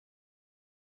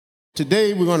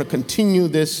Today we're going to continue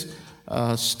this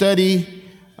study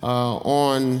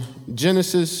on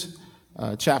Genesis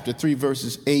chapter 3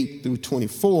 verses 8 through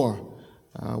 24.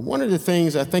 One of the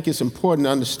things I think it's important to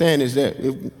understand is that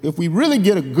if we really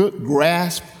get a good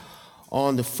grasp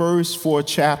on the first 4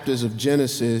 chapters of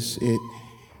Genesis,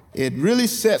 it really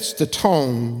sets the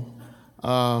tone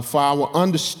for our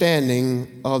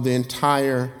understanding of the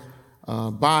entire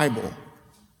Bible,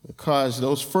 because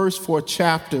those first 4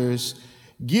 chapters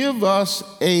give us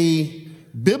a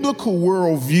biblical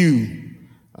worldview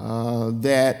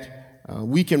that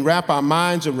we can wrap our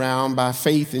minds around by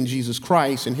faith in Jesus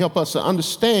Christ and help us to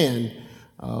understand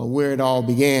where it all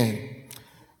began.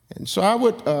 And so I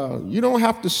would, you don't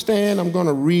have to stand. I'm going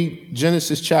to read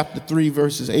Genesis chapter 3,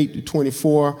 verses 8 to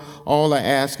 24. All I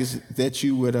ask is that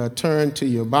you would turn to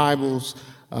your Bibles,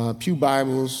 pew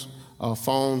Bibles,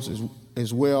 phones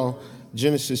as well.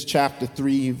 Genesis chapter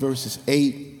 3, verses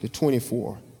 8 to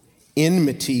 24.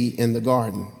 Enmity in the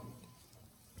garden.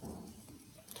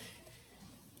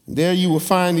 There you will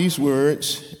find these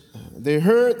words. They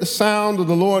heard the sound of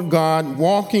the Lord God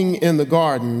walking in the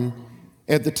garden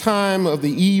at the time of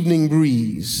the evening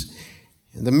breeze.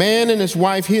 And the man and his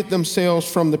wife hid themselves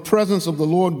from the presence of the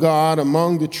Lord God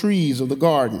among the trees of the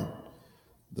garden.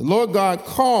 The Lord God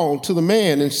called to the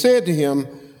man and said to him,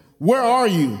 "Where are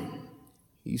you?"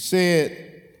 He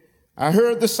said, "I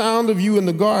heard the sound of you in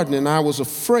the garden, and I was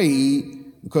afraid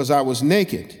because I was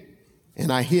naked,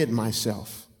 and I hid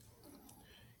myself."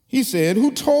 He said,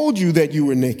 "Who told you that you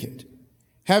were naked?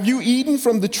 Have you eaten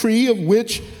from the tree of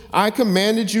which I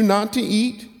commanded you not to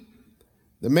eat?"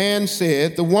 The man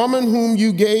said, "The woman whom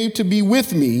you gave to be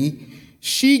with me,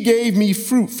 she gave me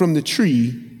fruit from the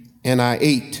tree, and I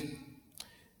ate."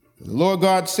 The Lord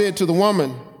God said to the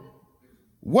woman,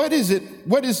 What is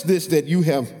this that you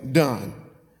have done?"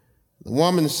 The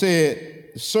woman said,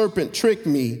 "The serpent tricked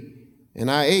me, and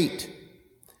I ate."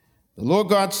 The Lord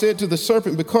God said to the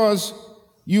serpent, "Because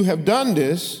you have done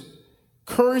this,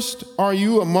 cursed are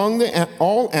you among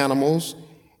all animals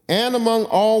and among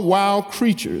all wild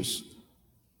creatures.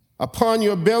 Upon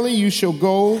your belly you shall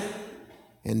go,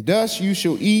 and dust you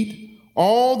shall eat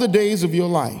all the days of your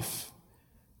life.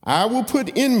 I will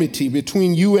put enmity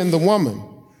between you and the woman,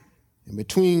 and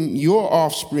between your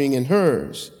offspring and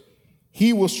hers.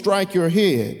 He will strike your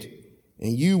head,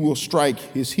 and you will strike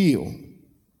his heel."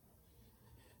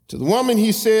 To the woman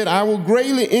he said, "I will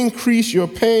greatly increase your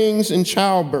pangs in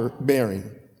childbearing.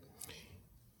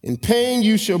 In pain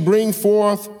you shall bring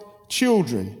forth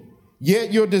children,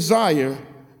 yet your desire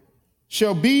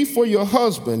shall be for your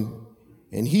husband,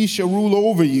 and he shall rule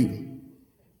over you."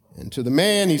 And to the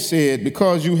man he said,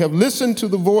 "Because you have listened to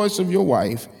the voice of your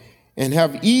wife, and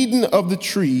have eaten of the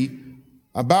tree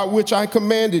about which I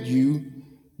commanded you,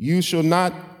 you shall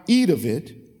not eat of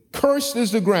it. Cursed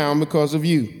is the ground because of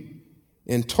you.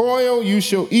 In toil you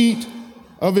shall eat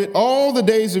of it all the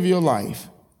days of your life.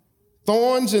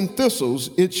 Thorns and thistles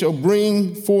it shall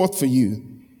bring forth for you,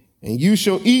 and you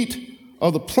shall eat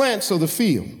of the plants of the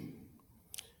field.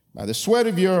 By the sweat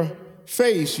of your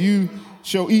face you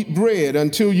shall eat bread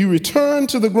until you return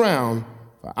to the ground,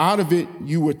 for out of it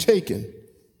you were taken.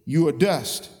 You are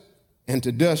dust, and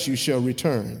to dust you shall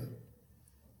return."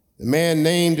 The man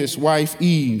named his wife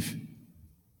Eve,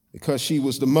 because she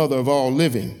was the mother of all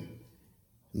living.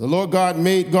 And the Lord God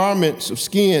made garments of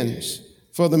skins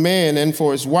for the man and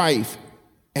for his wife,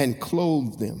 and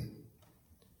clothed them.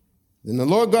 Then the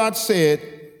Lord God said,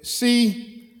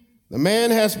 "See, the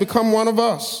man has become one of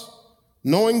us,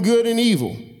 knowing good and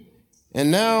evil.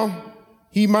 And now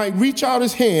he might reach out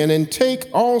his hand and take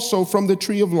also from the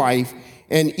tree of life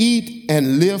and eat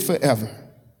and live forever."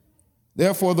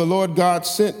 Therefore the Lord God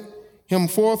sent him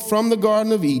forth from the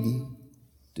Garden of Eden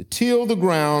to till the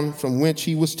ground from which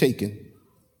he was taken.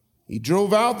 He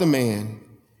drove out the man,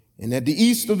 and at the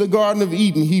east of the Garden of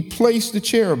Eden he placed the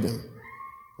cherubim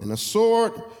and a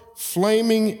sword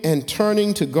flaming and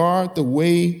turning to guard the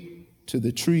way to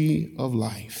the tree of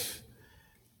life.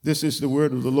 This is the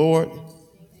word of the Lord.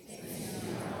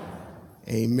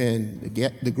 Amen.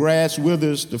 The grass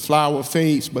withers, the flower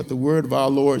fades, but the word of our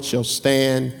Lord shall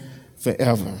stand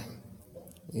forever.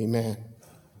 Amen.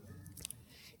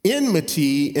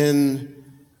 Enmity in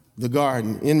the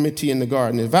garden. Enmity in the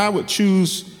garden. If I would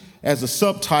choose as a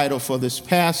subtitle for this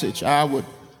passage, I would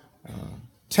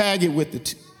tag it with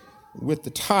the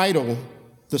title,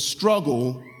 "The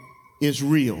Struggle is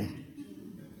Real."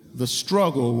 The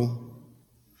struggle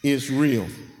is real.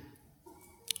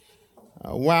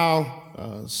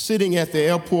 While sitting at the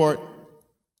airport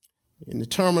in the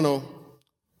terminal,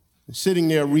 sitting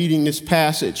there reading this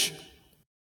passage,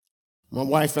 my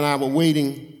wife and I were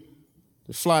waiting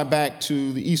to fly back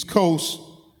to the East Coast.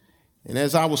 And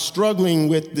as I was struggling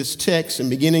with this text and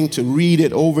beginning to read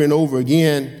it over and over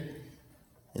again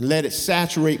and let it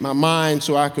saturate my mind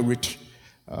so I could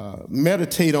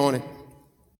meditate on it,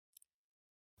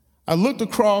 I looked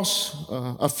across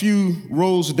a few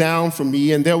rows down from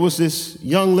me, and there was this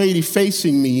young lady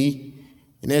facing me.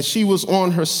 And as she was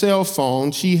on her cell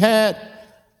phone, she had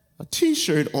a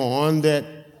T-shirt on that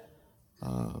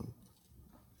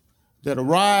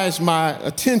aroused my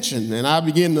attention. And I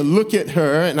began to look at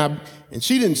her, and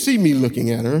she didn't see me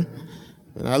looking at her.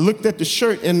 And I looked at the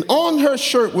shirt, and on her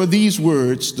shirt were these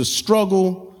words: "The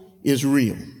struggle is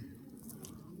real."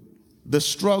 The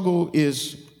struggle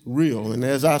is real. And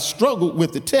as I struggled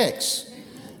with the text,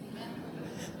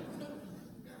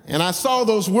 and I saw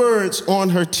those words on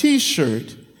her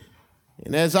T-shirt,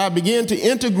 and as I began to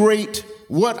integrate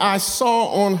what I saw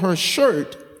on her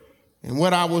shirt and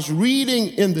what I was reading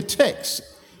in the text,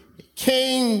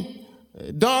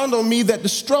 it dawned on me that the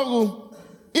struggle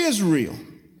is real.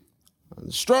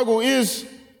 The struggle it's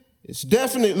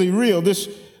definitely real. This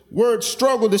word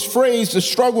struggle, this phrase, "the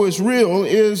struggle is real,"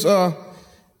 is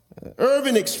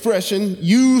urban expression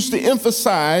used to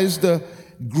emphasize the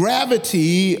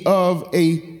gravity of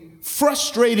a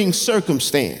frustrating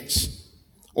circumstance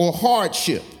or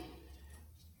hardship,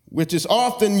 which is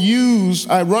often used,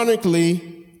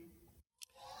 ironically,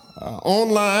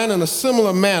 online in a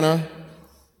similar manner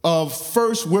of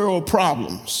first world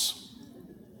problems.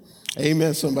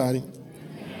 Amen, somebody.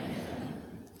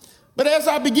 But as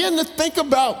I begin to think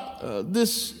about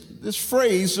this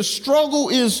phrase, the struggle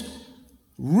is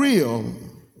real,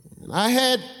 I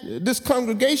had this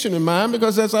congregation in mind,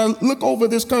 because as I look over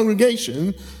this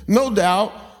congregation, no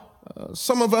doubt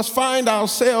some of us find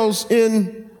ourselves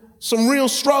in some real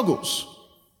struggles.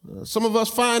 Some of us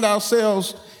find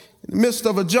ourselves in the midst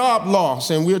of a job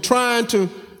loss, and we're trying to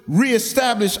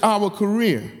reestablish our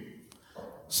career.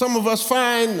 Some of us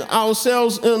find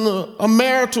ourselves in a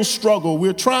marital struggle.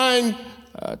 We're trying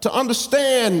to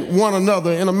understand one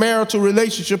another in a marital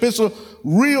relationship. It's a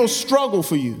real struggle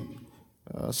for you.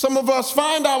 Some of us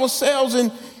find ourselves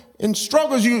in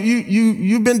struggles.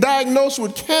 You've been diagnosed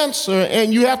with cancer,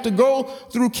 and you have to go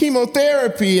through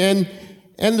chemotherapy, and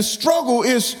the struggle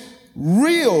is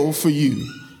real for you.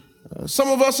 Some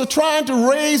of us are trying to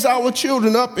raise our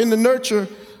children up in the nurture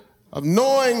of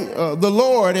knowing the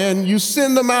Lord, and you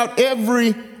send them out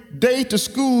every day to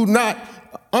school, not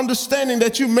understanding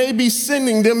that you may be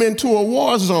sending them into a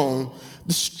war zone.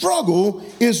 The struggle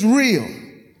is real.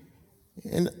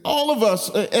 And all of us,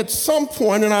 at some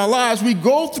point in our lives, we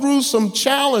go through some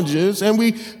challenges and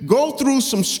we go through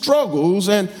some struggles.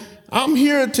 And I'm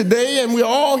here today, and we're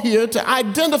all here to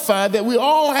identify that we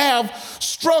all have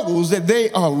struggles, that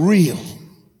they are real.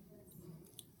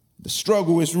 The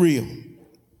struggle is real.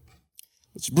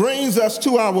 Which brings us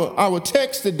to our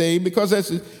text today, because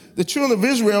as the children of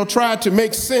Israel tried to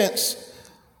make sense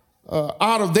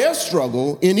out of their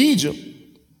struggle in Egypt,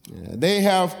 they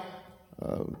have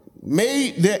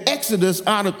made their exodus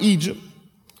out of Egypt.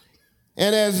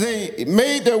 And as they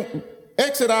made their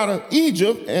exit out of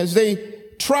Egypt, as they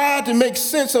tried to make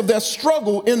sense of their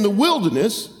struggle in the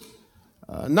wilderness,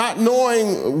 not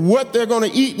knowing what they're going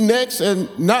to eat next and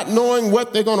not knowing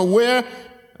what they're going to wear,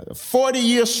 a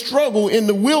 40-year struggle in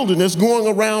the wilderness going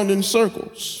around in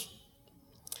circles.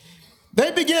 They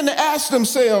began to ask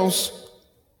themselves,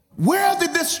 where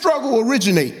did this struggle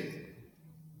originate?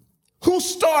 Who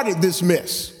started this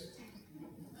mess?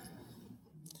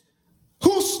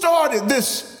 Who started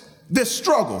this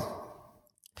struggle?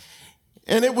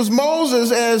 And it was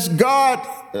Moses, as God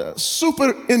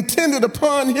superintended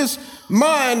upon his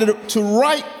mind to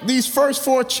write these first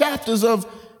 4 chapters of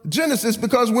Genesis,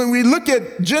 because when we look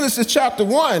at Genesis chapter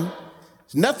 1,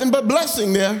 there's nothing but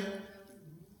blessing there.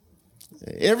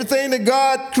 Everything that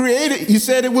God created, he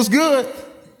said it was good.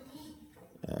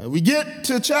 We get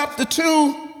to chapter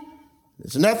 2,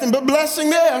 there's nothing but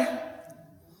blessing there.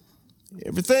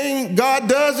 Everything God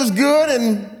does is good,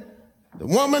 and the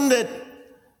woman that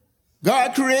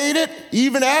God created,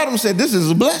 even Adam said, this is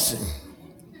a blessing.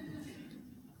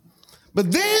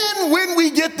 But then when we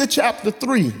get to chapter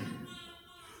 3,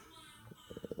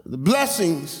 the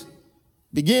blessings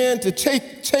began to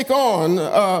take on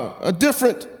a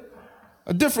different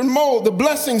mold. The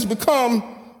blessings become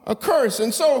a curse.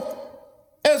 And so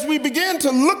as we begin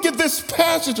to look at this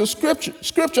passage of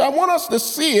scripture, I want us to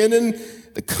see it in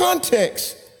the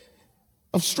context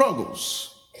of struggles.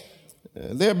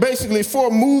 There are basically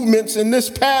 4 movements in this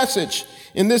passage,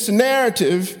 in this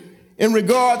narrative, in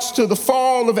regards to the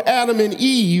fall of Adam and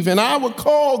Eve. And I would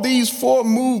call these 4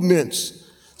 movements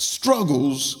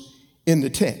struggles in the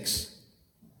text.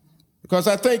 Because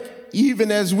I think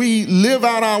even as we live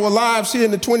out our lives here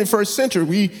in the 21st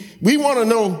century, we want to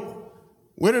know,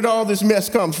 where did all this mess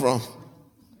come from?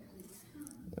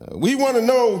 We want to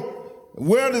know,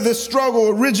 where did this struggle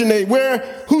originate?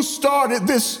 Who started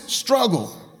this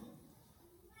struggle?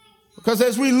 Because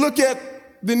as we look at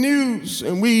the news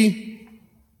and we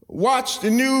watch the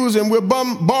news and we're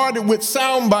bombarded with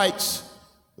sound bites,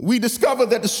 we discover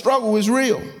that the struggle is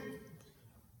real.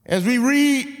 As we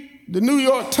read the New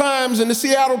York Times and the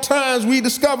Seattle Times, we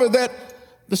discover that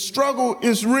the struggle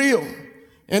is real.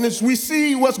 And as we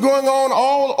see what's going on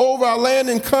all over our land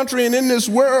and country and in this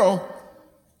world,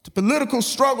 the political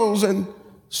struggles and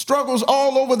struggles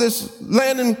all over this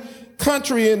land and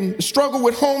country and struggle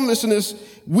with homelessness,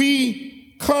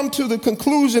 we come to the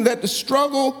conclusion that the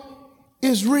struggle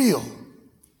is real.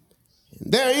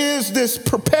 There is this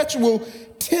perpetual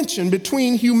tension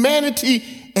between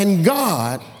humanity and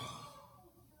God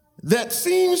that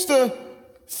seems to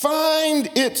find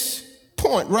its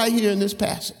point right here in this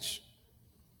passage.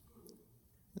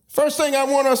 First thing I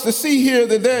want us to see here,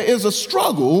 that there is a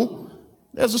struggle.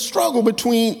 There's a struggle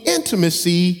between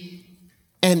intimacy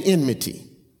and enmity.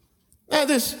 Now,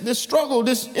 this struggle,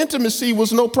 this intimacy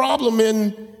was no problem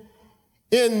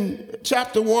in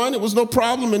chapter 1. It was no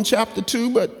problem in chapter 2,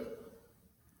 but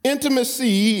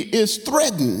intimacy is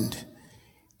threatened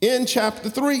in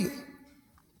chapter 3.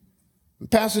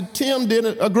 Pastor Tim did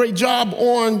a great job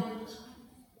on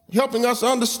helping us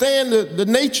understand the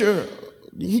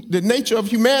nature of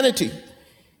humanity.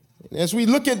 As we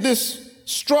look at this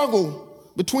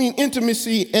struggle between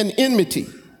intimacy and enmity,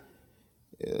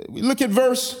 we look at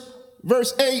verse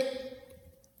 8.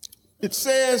 It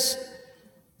says,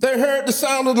 they heard the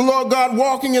sound of the Lord God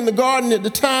walking in the garden at the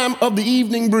time of the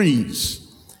evening breeze.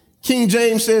 King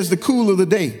James says the cool of the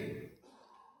day.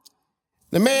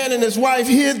 The man and his wife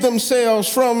hid themselves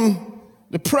from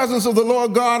the presence of the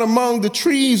Lord God among the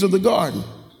trees of the garden.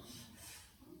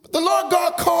 But the Lord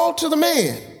God called to the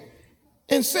man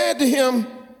and said to him,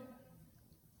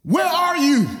 where are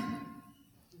you?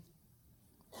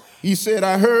 He said,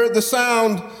 I heard the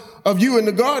sound of you in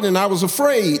the garden. I was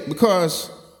afraid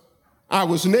because I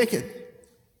was naked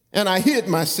and I hid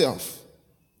myself.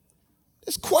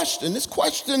 This question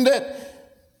that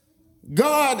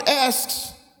God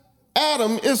asks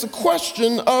Adam is a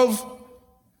question of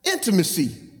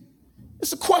intimacy.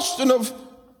 It's a question of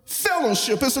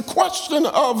fellowship. It's a question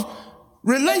of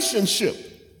relationship.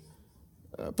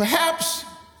 Perhaps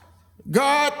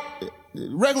God,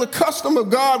 regular custom of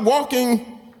God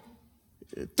walking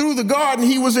through the garden,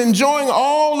 he was enjoying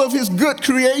all of his good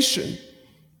creation.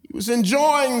 He was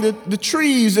enjoying the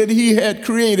trees that he had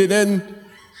created and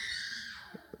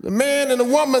the man and the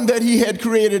woman that he had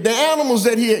created, the animals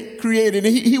that he had created.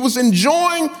 He was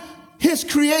enjoying his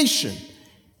creation.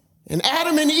 And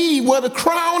Adam and Eve were the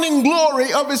crowning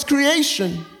glory of his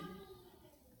creation.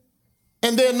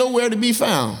 And they're nowhere to be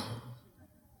found.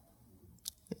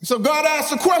 So God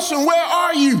asked the question, where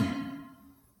are you?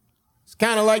 It's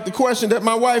kind of like the question that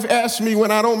my wife asks me when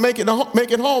I don't make it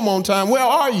home on time. Where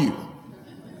are you?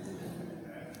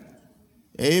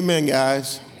 Amen,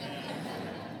 guys.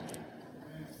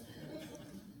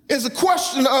 It's a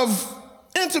question of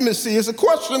intimacy. It's a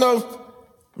question of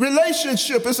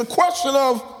relationship. It's a question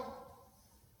of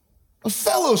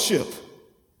fellowship.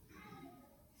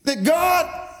 That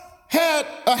God had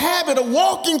a habit of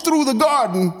walking through the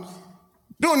garden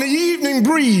during the evening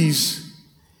breeze.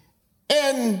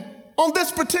 And on this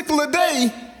particular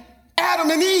day,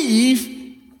 Adam and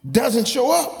Eve doesn't show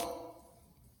up.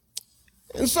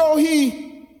 And so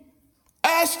he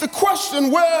asked the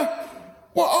question, where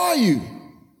are you?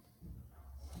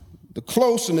 The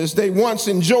closeness they once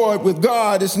enjoyed with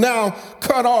God is now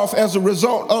cut off as a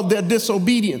result of their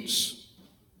disobedience.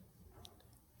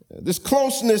 This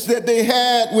closeness that they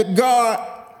had with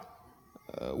God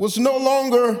was no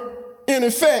longer in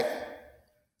effect.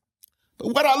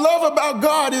 But what I love about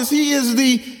God is he is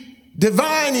the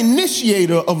divine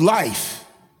initiator of life.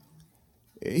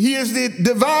 He is the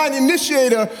divine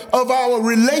initiator of our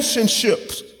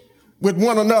relationships with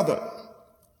one another.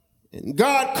 And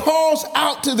God calls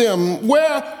out to them,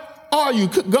 where are you?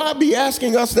 Could God be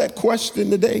asking us that question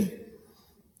today?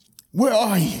 Where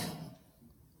are you?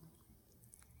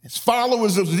 As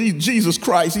followers of Jesus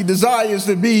Christ, he desires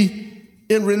to be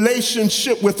in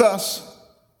relationship with us.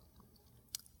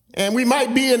 And we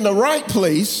might be in the right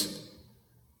place,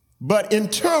 but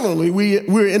internally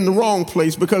we're in the wrong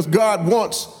place because God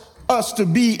wants us to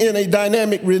be in a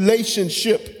dynamic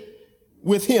relationship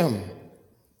with him.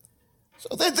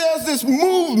 So there's this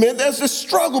movement, there's this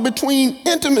struggle between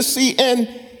intimacy and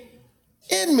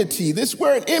enmity. This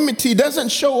word enmity doesn't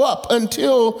show up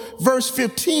until verse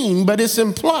 15, but it's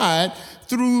implied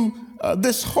through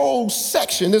this whole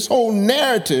section, this whole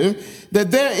narrative,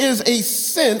 that there is a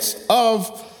sense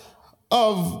of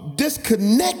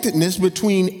disconnectedness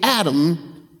between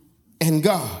Adam and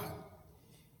God.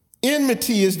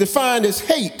 Enmity is defined as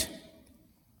hate.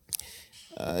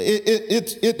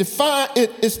 It's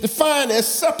defined as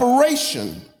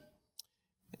separation.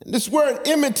 This word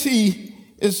enmity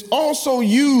is also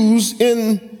used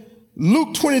in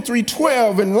Luke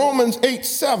 23:12 and Romans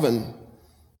 8:7,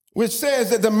 which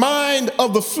says that the mind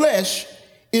of the flesh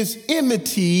is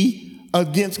enmity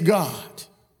against God.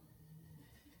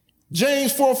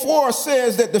 James 4:4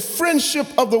 says that the friendship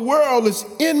of the world is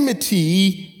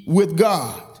enmity with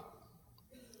God.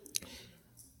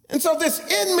 And so this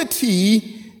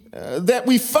enmity that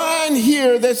we find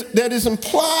here that is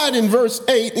implied in verse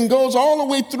 8 and goes all the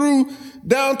way through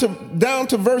down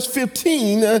to verse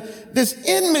 15, this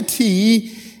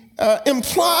enmity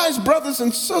implies, brothers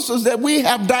and sisters, that we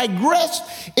have digressed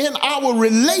in our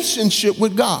relationship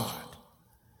with God.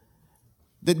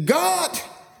 That God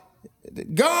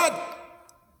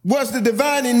was the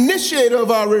divine initiator of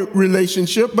our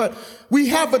relationship, but we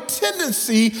have a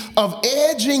tendency of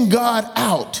edging God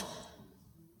out.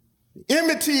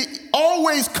 Enmity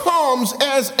always comes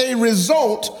as a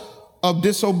result of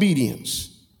disobedience.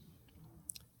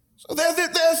 So there's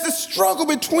this struggle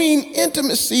between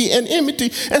intimacy and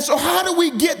enmity. And so how do we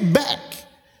get back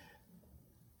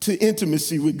to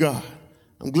intimacy with God?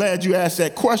 I'm glad you asked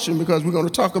that question, because we're going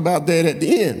to talk about that at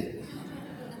the end.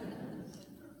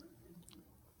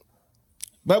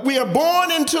 But we are born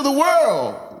into the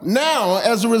world now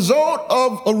as a result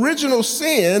of original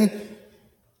sin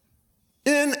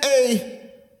in a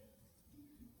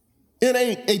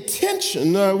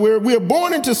tension where we are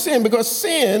born into sin, because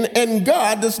sin and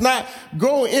God does not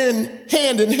go in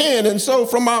hand. And so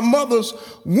from our mother's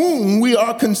womb, we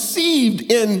are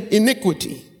conceived in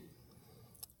iniquity.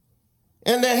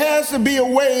 And there has to be a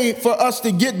way for us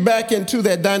to get back into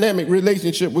that dynamic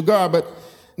relationship with God. But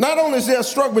not only is there a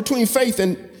struggle between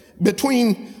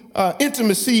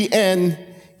intimacy and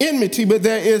enmity, but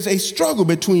there is a struggle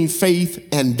between faith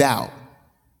and doubt.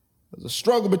 There's a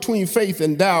struggle between faith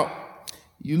and doubt.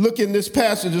 You look in this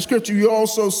passage of scripture, you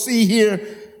also see here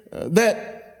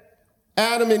that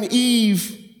Adam and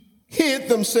Eve hid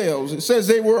themselves. It says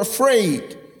they were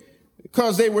afraid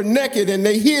because they were naked and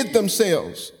they hid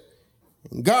themselves.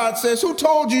 And God says, who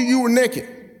told you you were naked?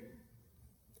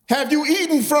 Have you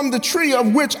eaten from the tree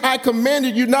of which I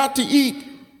commanded you not to eat?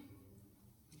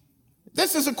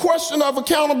 This is a question of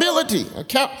accountability,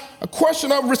 a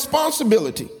question of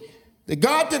responsibility. That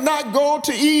God did not go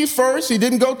to Eve first. He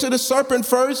didn't go to the serpent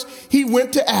first. He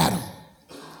went to Adam.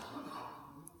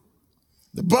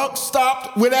 The buck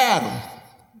stopped with Adam.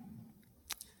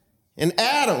 And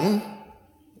Adam,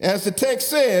 as the text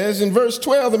says in verse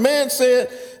 12, the man said,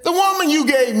 the woman you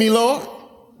gave me, Lord,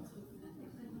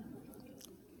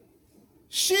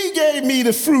 she gave me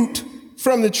the fruit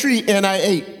from the tree and I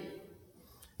ate.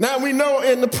 Now we know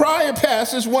in the prior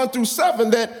passage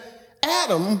 1-7 that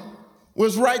Adam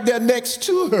was right there next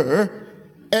to her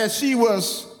as she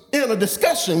was in a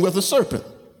discussion with a serpent.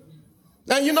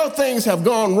 Now, you know things have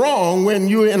gone wrong when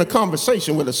you're in a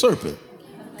conversation with a serpent.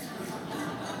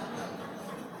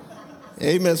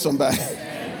 Amen, somebody.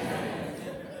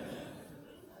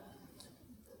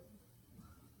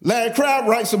 Larry Crabb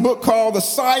writes a book called The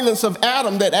Silence of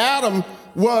Adam, that Adam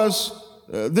was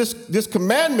this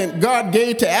commandment God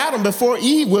gave to Adam before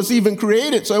Eve was even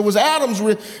created. So it was Adam's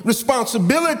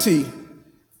responsibility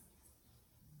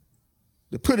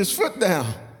to put his foot down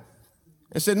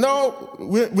and said, no,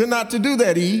 we're not to do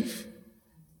that, Eve.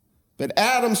 But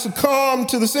Adam succumbed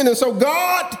to the sin. And so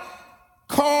God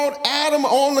called Adam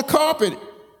on the carpet.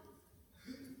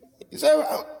 He said,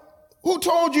 who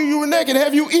told you you were naked?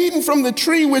 Have you eaten from the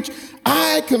tree which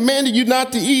I commanded you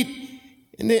not to eat?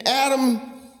 And then Adam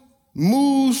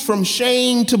moves from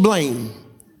shame to blame.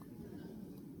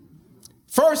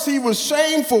 First, he was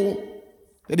shameful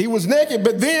that he was naked,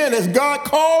 but then as God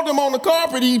called him on the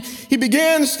carpet, he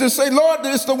begins to say, Lord,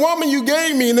 it's the woman you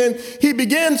gave me. And then he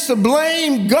begins to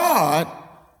blame God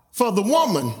for the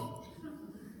woman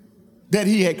that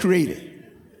he had created.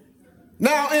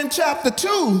 Now in chapter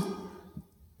 2,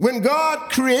 when God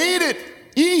created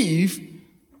Eve,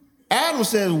 Adam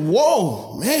says,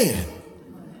 whoa, man.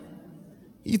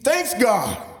 He thanks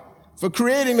God for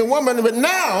creating the woman, but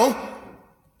now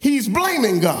he's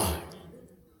blaming God.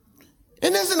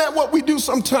 And isn't that what we do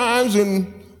sometimes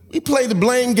when we play the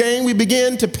blame game? We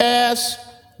begin to pass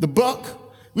the buck.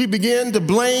 We begin to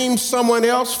blame someone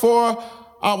else for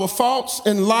our faults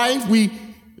in life. We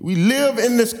live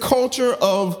in this culture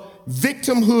of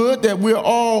victimhood, that we're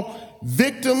all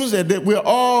victims, that we're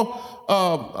all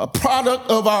a product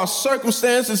of our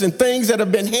circumstances and things that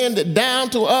have been handed down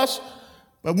to us.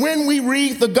 But when we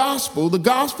read the gospel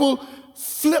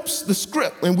flips the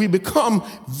script and we become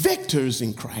victors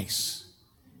in Christ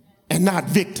and not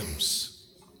victims.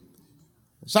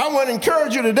 So I want to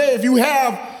encourage you today, if you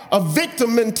have a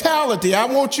victim mentality, I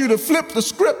want you to flip the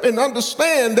script and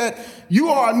understand that you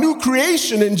are a new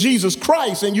creation in Jesus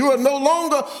Christ, and you are no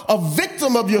longer a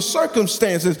victim of your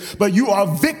circumstances, but you are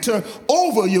a victor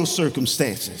over your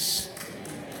circumstances.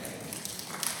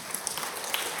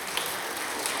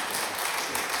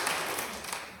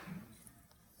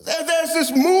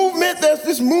 There's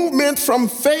this movement from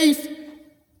faith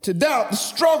to doubt, the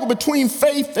struggle between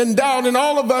faith and doubt, and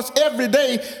all of us every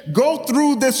day go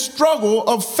through this struggle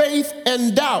of faith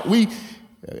and doubt.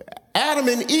 Adam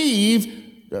and Eve,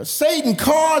 Satan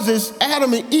causes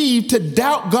Adam and Eve to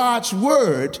doubt God's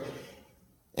word,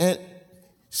 and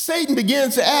Satan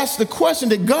begins to ask the question,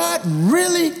 did God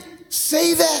really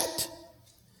say that?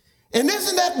 And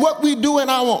isn't that what we do in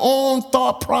our own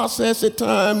thought process at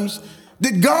times?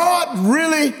 Did God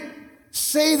really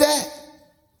say that?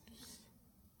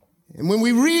 And when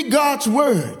we read God's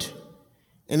word,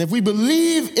 and if we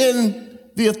believe in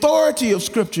the authority of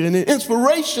Scripture and the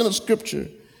inspiration of Scripture,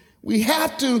 we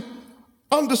have to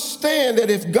understand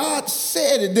that if God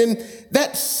said it, then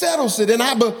that settles it, and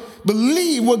I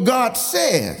believe what God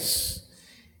says.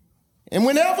 And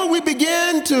whenever we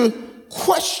begin to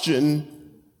question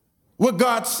what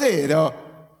God said, or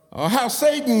how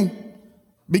Satan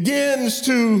begins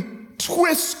to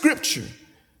twist Scripture,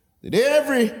 that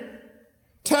every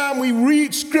time we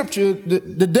read Scripture,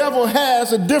 the devil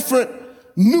has a different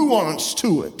nuance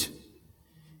to it.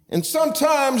 And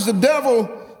sometimes the devil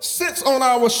sits on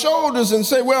our shoulders and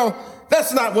say, well,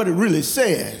 that's not what it really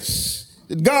says.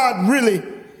 Did God really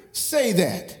say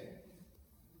that?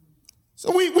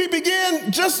 So we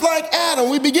begin, just like Adam,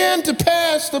 we begin to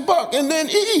pass the buck. And then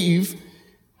Eve,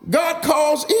 God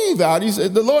calls Eve out. He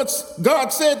said,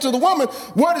 God said to the woman,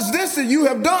 what is this that you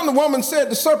have done? The woman said,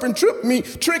 the serpent tricked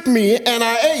me, and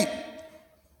I ate.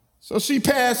 So she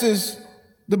passes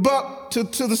the buck to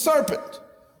the serpent.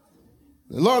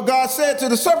 The Lord God said to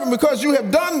the serpent, because you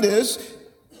have done this,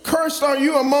 cursed are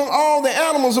you among all the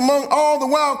animals, among all the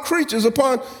wild creatures.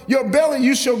 Upon your belly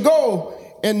you shall go,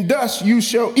 and dust you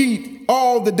shall eat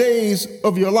all the days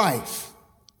of your life.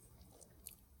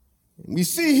 We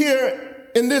see here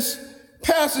in this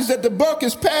passage that the buck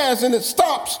is passed, and it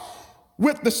stops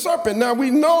with the serpent. Now we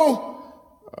know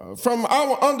from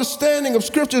our understanding of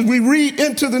scriptures, we read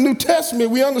into the New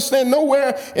Testament, we understand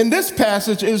nowhere in this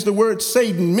passage is the word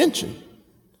Satan mentioned.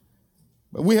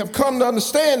 But we have come to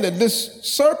understand that this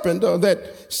serpent, or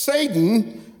that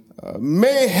Satan,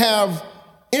 may have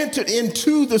entered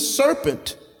into the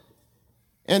serpent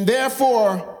and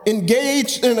therefore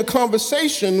engaged in a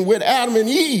conversation with Adam and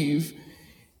Eve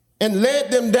and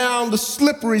led them down the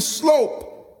slippery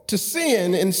slope to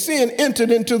sin, and sin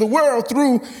entered into the world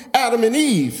through Adam and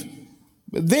Eve.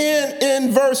 But then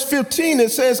in verse 15,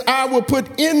 it says, I will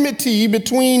put enmity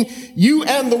between you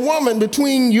and the woman,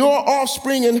 between your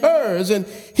offspring and hers, and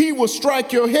he will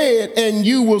strike your head and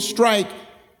you will strike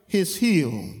his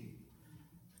heel.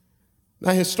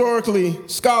 Now, historically,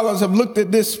 scholars have looked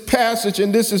at this passage,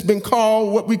 and this has been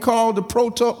called what we call the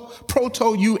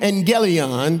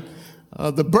proto-evangelion,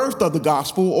 the birth of the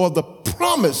gospel, or the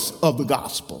promise of the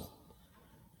gospel.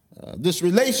 This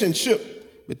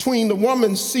relationship between the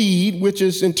woman's seed, which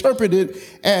is interpreted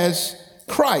as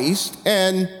Christ,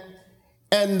 and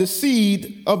the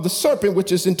seed of the serpent,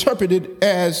 which is interpreted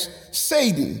as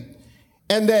Satan,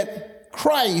 and that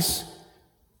Christ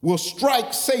will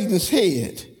strike Satan's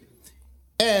head,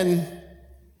 and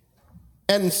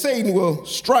Satan will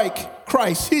strike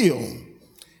Christ's heel.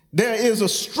 There is a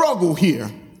struggle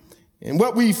here. And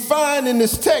what we find in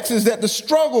this text is that the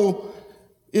struggle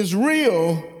is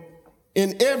real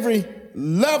in every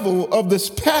level of this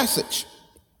passage.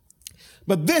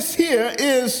 But this here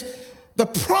is the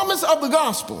promise of the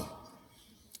gospel,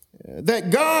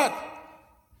 that God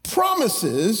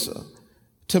promises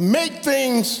to make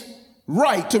things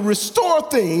right, to restore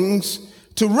things,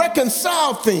 to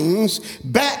reconcile things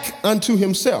back unto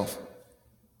himself.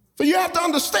 So you have to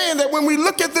understand that when we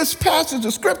look at this passage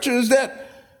of scripture, is that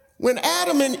when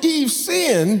Adam and Eve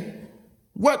sinned,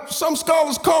 what some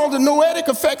scholars call the noetic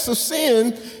effects of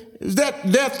sin is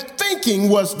that their thinking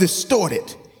was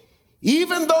distorted.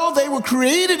 Even though they were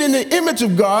created in the image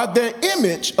of God, their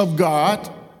image of God,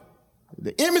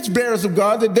 the image bearers of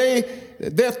God,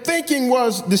 their thinking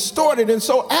was distorted. And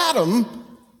so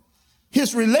Adam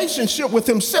his relationship with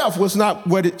himself was not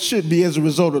what it should be as a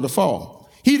result of the fall.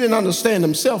 He didn't understand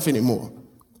himself anymore.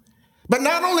 But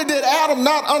not only did Adam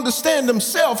not understand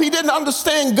himself, he didn't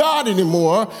understand God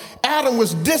anymore. Adam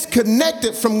was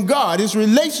disconnected from God. His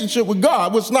relationship with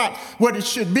God was not what it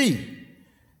should be.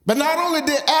 But not only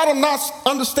did Adam not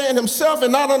understand himself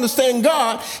and not understand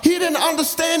God, he didn't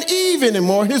understand Eve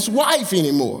anymore, his wife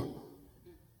anymore.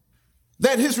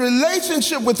 That his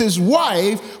relationship with his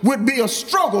wife would be a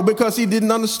struggle because he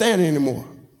didn't understand it anymore.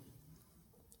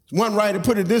 One writer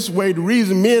put it this way: the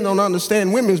reason men don't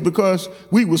understand women is because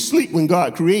we were asleep when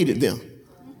God created them.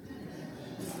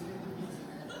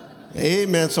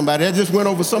 Amen, somebody. That just went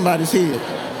over somebody's head.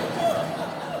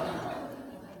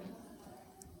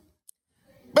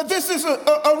 But this is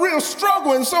a real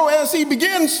struggle. And so as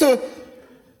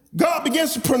God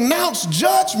begins to pronounce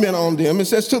judgment on them, it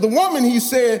says, to the woman, he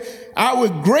said, I will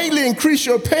greatly increase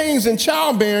your pains in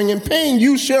childbearing. In pain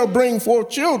you shall bring forth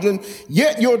children,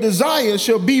 yet your desire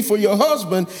shall be for your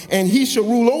husband, and he shall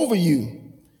rule over you.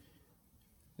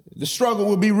 The struggle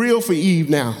will be real for Eve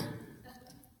now.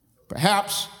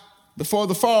 Perhaps before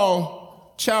the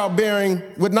fall, childbearing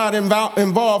would not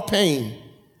involve pain.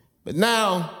 But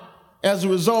now, as a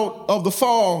result of the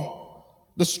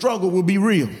fall, the struggle will be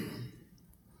real.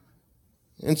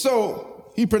 And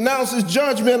so he pronounces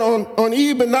judgment on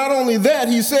Eve, but not only that,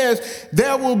 he says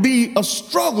there will be a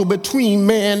struggle between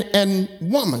man and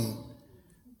woman.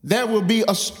 There will be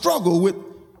a struggle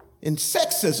in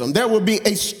sexism. There will be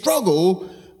a struggle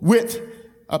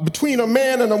between a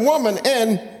man and a woman.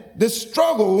 And this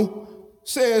struggle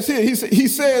says here, he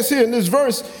says here in this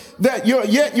verse that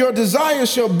yet your desire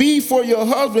shall be for your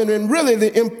husband. And really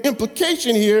the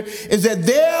implication here is that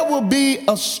there will be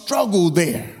a struggle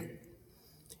there.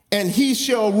 And he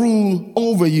shall rule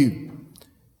over you.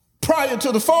 Prior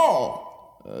to the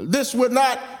fall, this would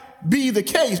not be the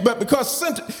case, but because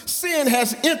sin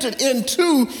has entered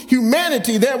into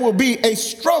humanity, there will be a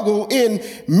struggle in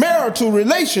marital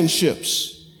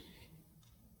relationships.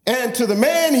 And to the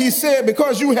man he said,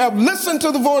 because you have listened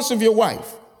to the voice of your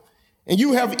wife, and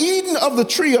you have eaten of the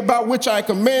tree about which I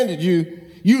commanded you,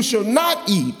 you shall not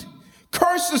eat.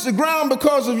 Cursed is the ground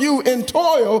because of you. In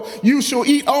toil you shall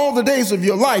eat all the days of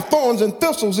your life. Thorns and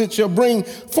thistles it shall bring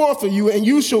forth for you, and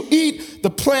you shall eat the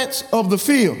plants of the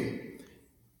field.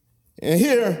 And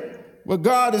here, what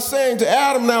God is saying to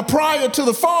Adam now, prior to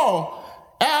the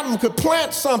fall, Adam could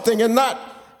plant something and not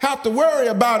have to worry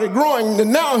about it growing.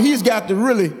 And now he's got to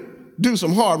really do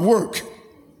some hard work.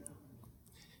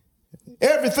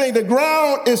 Everything, the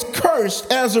ground is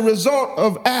cursed as a result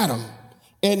of Adam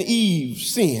and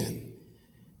Eve's sin.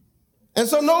 And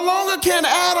so no longer can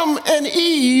Adam and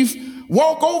Eve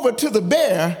walk over to the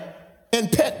bear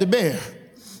and pet the bear.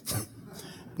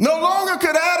 No longer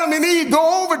could Adam and Eve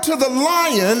go over to the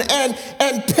lion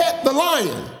and pet the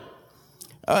lion.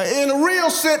 In a real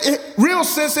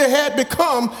sense, it had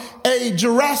become a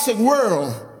Jurassic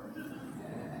World.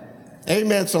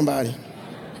 Amen, somebody.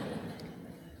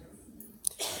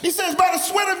 He says, by the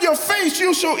sweat of your face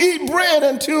you shall eat bread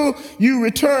until you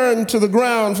return to the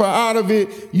ground, for out of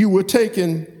it you were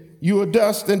taken. You are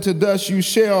dust, and to dust you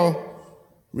shall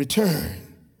return.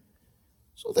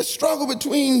 So the struggle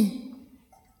between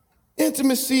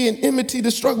intimacy and enmity, the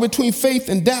struggle between faith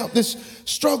and doubt, this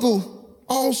struggle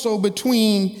also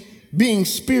between being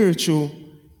spiritual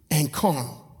and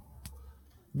carnal.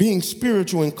 Being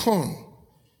spiritual and carnal.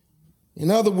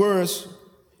 In other words,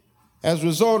 as a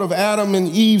result of Adam and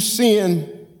Eve's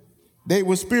sin, they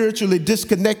were spiritually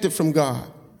disconnected from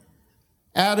God.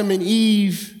 Adam and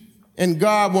Eve and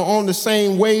God were on the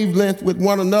same wavelength with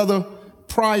one another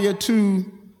prior to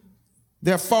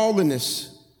their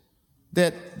fallenness,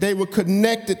 that they were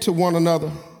connected to one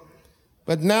another.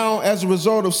 But now, as a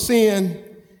result of sin,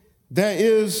 there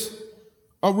is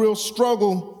a real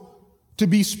struggle to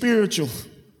be spiritual.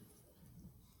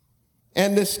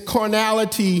 And this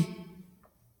carnality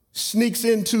sneaks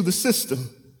into the system.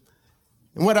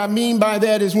 And what I mean by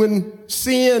that is when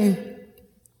sin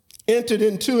entered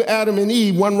into Adam and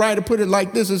Eve, one writer put it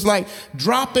like this: it's like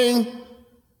dropping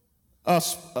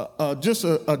just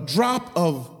a drop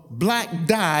of black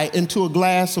dye into a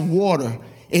glass of water,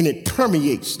 and it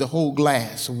permeates the whole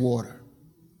glass of water.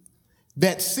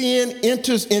 That sin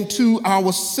enters into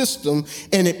our system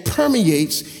and it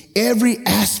permeates every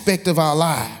aspect of our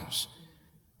lives.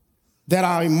 That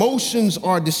our emotions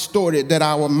are distorted, that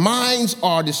our minds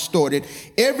are distorted.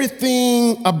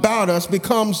 Everything about us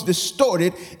becomes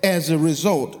distorted as a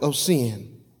result of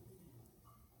sin.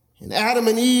 And Adam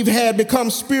and Eve had become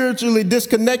spiritually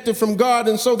disconnected from God,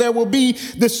 and so there will be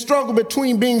this struggle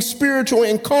between being spiritual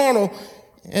and carnal,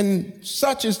 and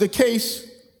such is the case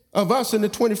of us in the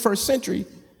 21st century,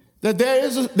 that there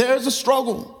is a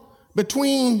struggle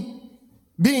between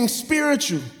being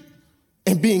spiritual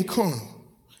and being carnal.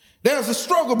 There's a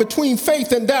struggle between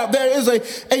faith and doubt. There is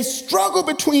a struggle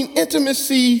between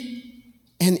intimacy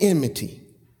and enmity.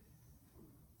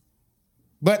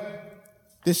 But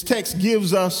this text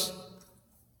gives us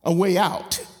a way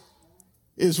out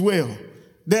as well.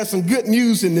 There's some good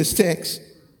news in this text,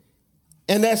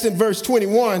 and that's in verse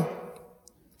 21. It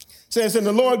says, and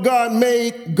the Lord God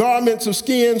made garments of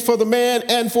skins for the man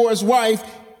and for his wife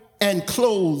and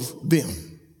clothed them.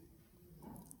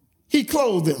 He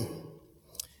clothed them.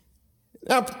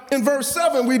 Now, in verse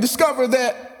 7, we discover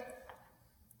that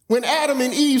when Adam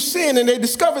and Eve sinned and they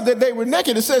discovered that they were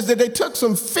naked, it says that they took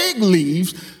some fig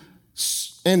leaves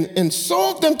and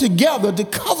sewed them together to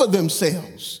cover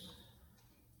themselves.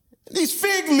 These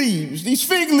fig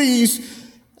leaves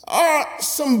are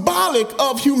symbolic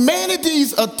of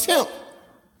humanity's attempt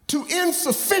to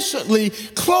insufficiently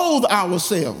clothe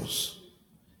ourselves.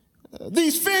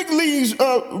 These fig leaves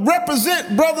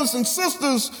represent, brothers and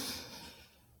sisters,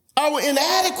 our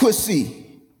inadequacy.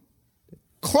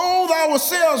 Clothe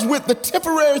ourselves with the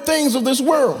temporary things of this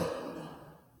world.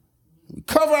 We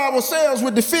cover ourselves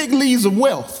with the fig leaves of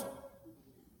wealth,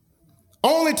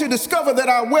 only to discover that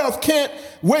our wealth can't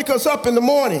wake us up in the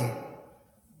morning.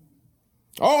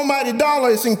 Almighty dollar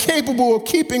is incapable of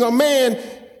keeping a man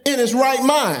in his right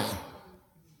mind.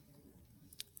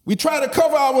 We try to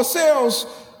cover ourselves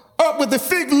up with the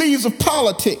fig leaves of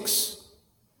politics.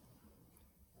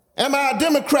 Am I a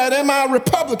Democrat? Am I a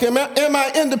Republican? Am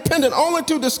I independent? Only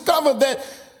to discover that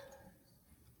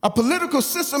a political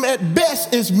system at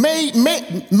best is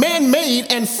man-made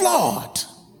and flawed.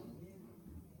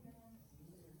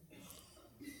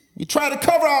 We try to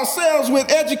cover ourselves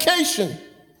with education.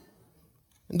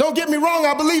 And don't get me wrong,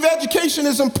 I believe education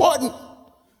is important,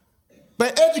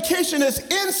 but education is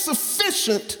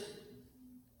insufficient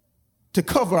to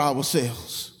cover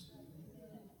ourselves.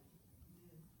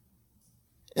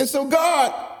 And so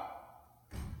God,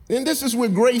 and this is where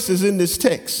grace is in this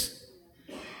text.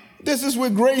 This is where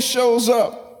grace shows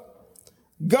up.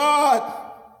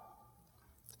 God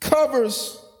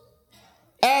covers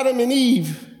Adam and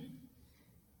Eve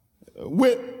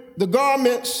with the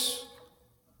garments,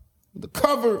 the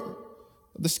cover,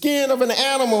 the skin of an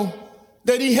animal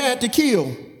that he had to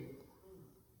kill.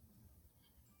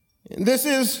 And this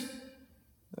is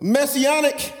a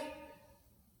messianic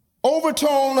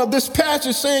overtone of this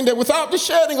passage saying that without the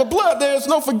shedding of blood, there is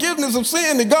no forgiveness of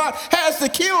sin, that God has to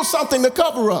kill something to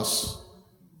cover us.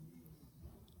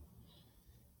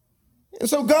 And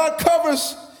so God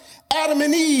covers Adam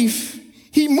and Eve.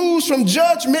 He moves from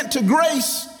judgment to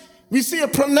grace. We see a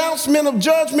pronouncement of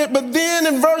judgment, but then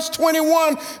in verse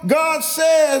 21, God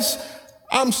says,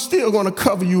 I'm still going to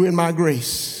cover you in my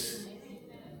grace.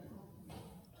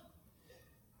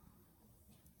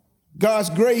 God's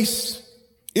grace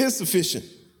is sufficient.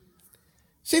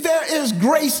 See, there is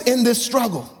grace in this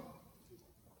struggle.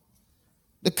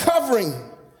 The covering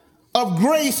of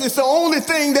grace is the only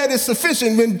thing that is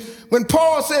sufficient. When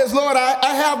Paul says, Lord,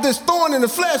 I have this thorn in the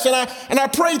flesh, and I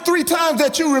pray 3 times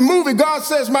that you remove it, God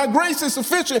says, my grace is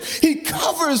sufficient. He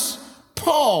covers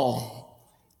Paul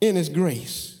in his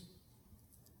grace.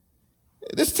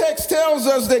 This text tells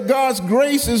us that God's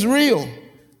grace is real.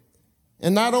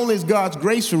 And not only is God's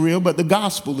grace real, but the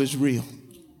gospel is real.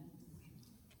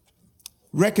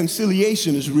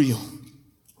 Reconciliation is real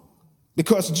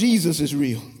because Jesus is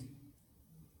real.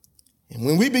 And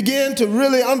when we begin to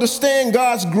really understand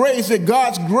God's grace, that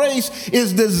God's grace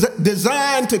is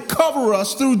designed to cover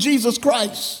us through Jesus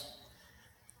Christ.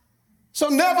 So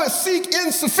never seek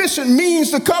insufficient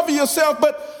means to cover yourself,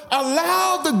 but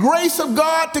allow the grace of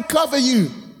God to cover you.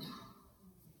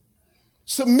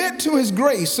 Submit to his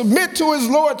grace, submit to his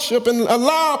lordship, and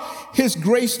allow his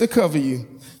grace to cover you.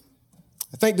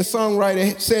 I think the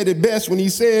songwriter said it best when he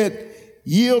said,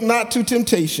 yield not to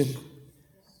temptation,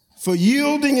 for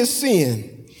yielding is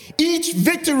sin. Each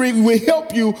victory will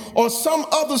help you or some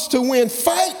others to win.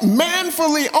 Fight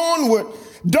manfully onward.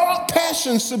 Dark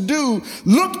passions subdue.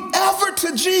 Look ever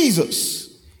to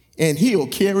Jesus, and he'll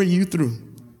carry you through.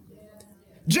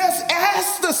 Just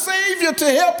ask the Savior to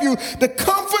help you, to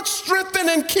comfort, strengthen,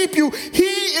 and keep you. He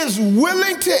is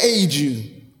willing to aid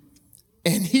you,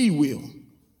 and he will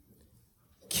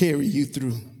carry you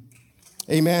through.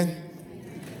 Amen.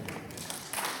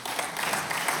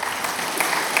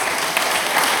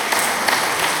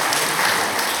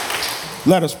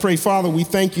 Let us pray. Father, we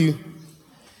thank you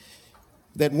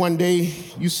that one day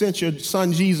you sent your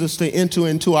son Jesus to enter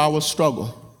into our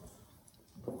struggle.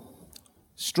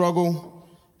 Struggle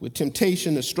with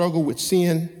temptation, the struggle with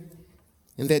sin,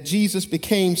 and that Jesus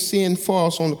became sin for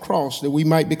us on the cross, that we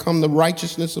might become the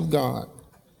righteousness of God.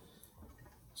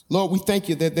 Lord, we thank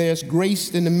you that there's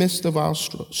grace in the midst of our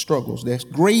struggles. There's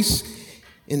grace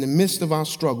in the midst of our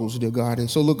struggles, dear God. And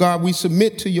so, Lord God, we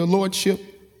submit to your lordship,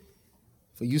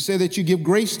 for you say that you give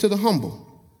grace to the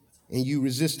humble and you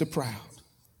resist the proud.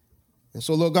 And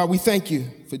so, Lord God, we thank you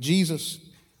for Jesus,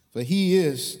 for he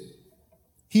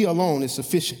alone is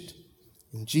sufficient.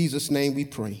 In Jesus' name we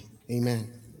pray.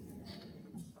 Amen.